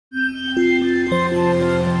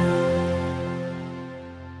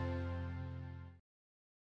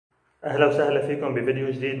أهلا وسهلا فيكم بفيديو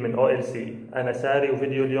جديد من OLC. أنا ساري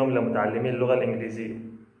وفيديو اليوم لمتعلمي اللغة الإنجليزية.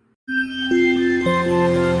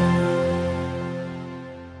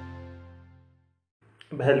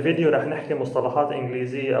 بهالفيديو رح نحكي مصطلحات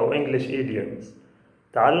إنجليزية أو English Idioms.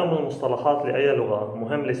 تعلم المصطلحات لأي لغة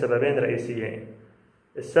مهم لسببين رئيسيين.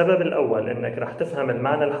 السبب الأول إنك رح تفهم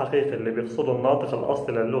المعنى الحقيقي اللي بيقصده الناطق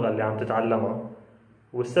الأصلي للغة اللي عم تتعلمها،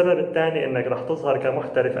 والسبب الثاني إنك رح تظهر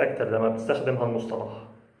كمحترف أكثر لما بتستخدم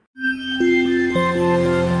هالمصطلح.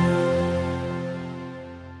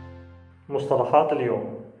 مصطلحات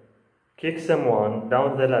اليوم: kick someone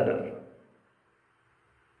down the ladder.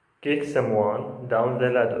 kick someone down the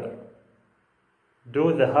ladder.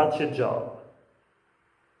 do the hatchet job.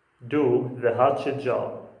 do the hatchet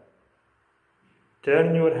job.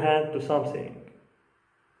 turn your hand to something.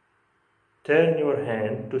 turn your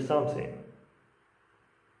hand to something.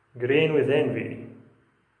 green with envy.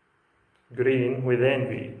 green with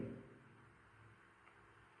envy.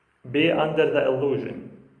 be under the illusion.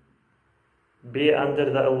 be under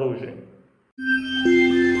the illusion.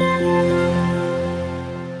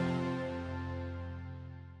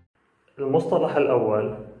 المصطلح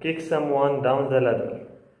الأول: kick someone down the ladder.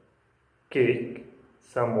 kick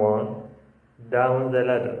someone down the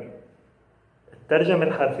ladder. الترجمة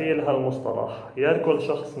الحرفية لهالمصطلح: يركل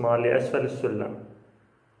شخص ما لأسفل السلم.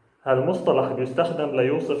 هالمصطلح بيستخدم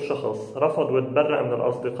ليوصف شخص رفض وتبرأ من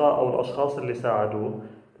الأصدقاء أو الأشخاص اللي ساعدوه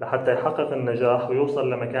لحتى يحقق النجاح ويوصل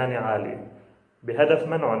لمكانة عالية، بهدف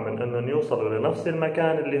منعهم من أنهم يوصلوا لنفس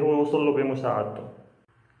المكان اللي هو وصل له بمساعدته.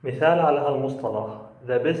 مثال على هالمصطلح: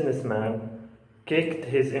 The businessman kicked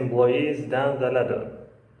his employees down the ladder.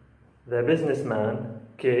 The businessman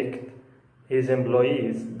kicked his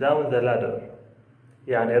employees down the ladder.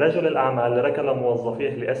 يعني رجل الأعمال ركل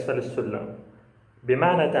موظفيه لأسفل السلم.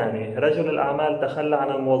 بمعنى تاني، رجل الأعمال تخلى عن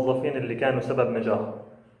الموظفين اللي كانوا سبب نجاحه.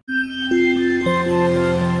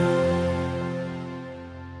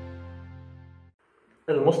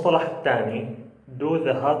 المصطلح الثاني: do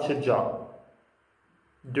the hatchet job.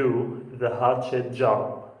 do the hatchet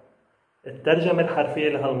job. الترجمة الحرفية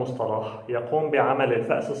لهالمصطلح: يقوم بعمل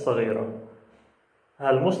الفأس الصغيرة.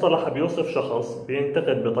 هالمصطلح بيوصف شخص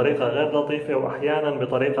بينتقد بطريقة غير لطيفة وأحيانا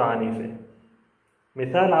بطريقة عنيفة.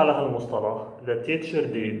 مثال على هالمصطلح: The teacher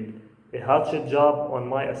did a hatchet job on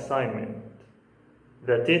my assignment.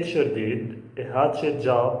 The teacher did a hatchet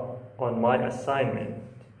job on my assignment.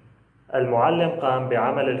 المعلم قام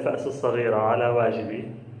بعمل الفأس الصغيرة على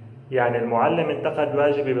واجبي، يعني المعلم انتقد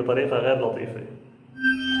واجبي بطريقة غير لطيفة.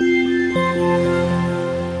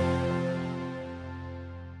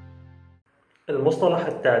 المصطلح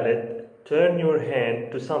الثالث: turn your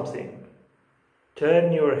hand to something.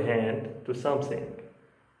 turn your hand to something.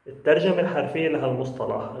 الترجمة الحرفية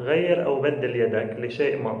لهالمصطلح: غير أو بدل يدك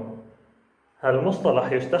لشيء ما.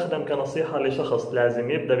 هالمصطلح يستخدم كنصيحة لشخص لازم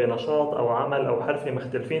يبدأ بنشاط أو عمل أو حرفة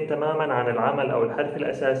مختلفين تماماً عن العمل أو الحرفة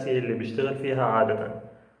الأساسية اللي بيشتغل فيها عادة.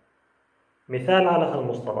 مثال على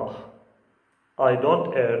هالمصطلح: I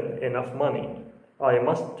don't earn enough money. I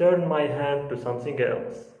must turn my hand to something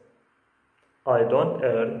else. I don't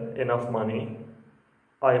earn enough money.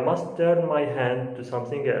 I must turn my hand to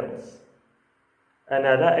something else.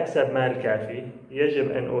 أنا لا أكسب مال كافي،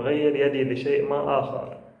 يجب أن أغير يدي لشيء ما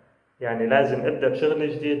آخر. يعني لازم أبدأ بشغل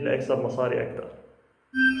جديد لأكسب مصاري أكثر.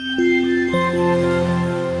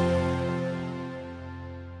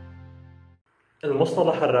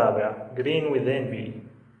 المصطلح الرابع: green with envy.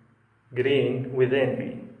 green with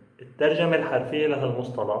envy. الترجمة الحرفية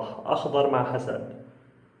لهالمصطلح: أخضر مع حسد.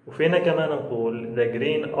 وفينا كمان نقول the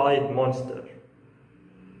green-eyed monster.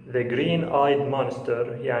 the green-eyed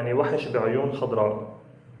monster يعني وحش بعيون خضراء.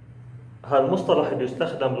 هالمصطلح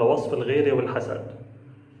بيستخدم لوصف الغيرة والحسد.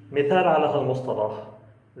 مثال على هالمصطلح: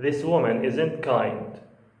 This woman isn't kind.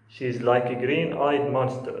 She's like a green-eyed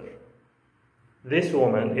monster. This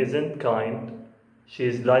woman isn't kind.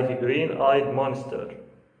 She's like a green-eyed monster.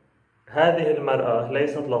 هذه المرأة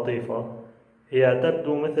ليست لطيفة. هي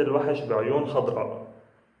تبدو مثل وحش بعيون خضراء.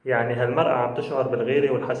 يعني هالمرأة عم تشعر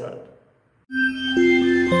بالغيرة والحسد.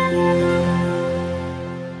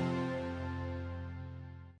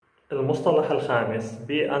 المصطلح الخامس: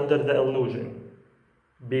 be under the illusion.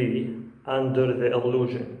 be under the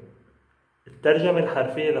illusion. الترجمة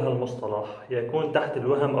الحرفية لهالمصطلح: يكون تحت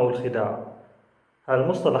الوهم أو الخداع.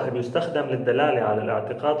 هالمصطلح بيستخدم للدلالة على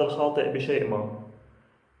الاعتقاد الخاطئ بشيء ما.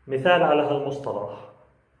 مثال على هالمصطلح: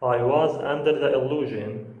 I was under the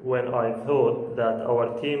illusion when I thought that our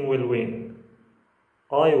team will win.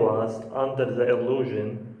 I was under the illusion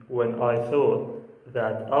when I thought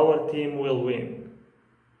that our team will win.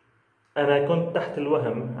 أنا كنت تحت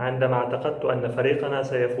الوهم عندما اعتقدت أن فريقنا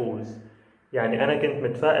سيفوز. يعني أنا كنت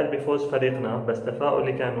متفائل بفوز فريقنا بس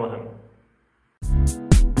تفاؤلي كان وهم.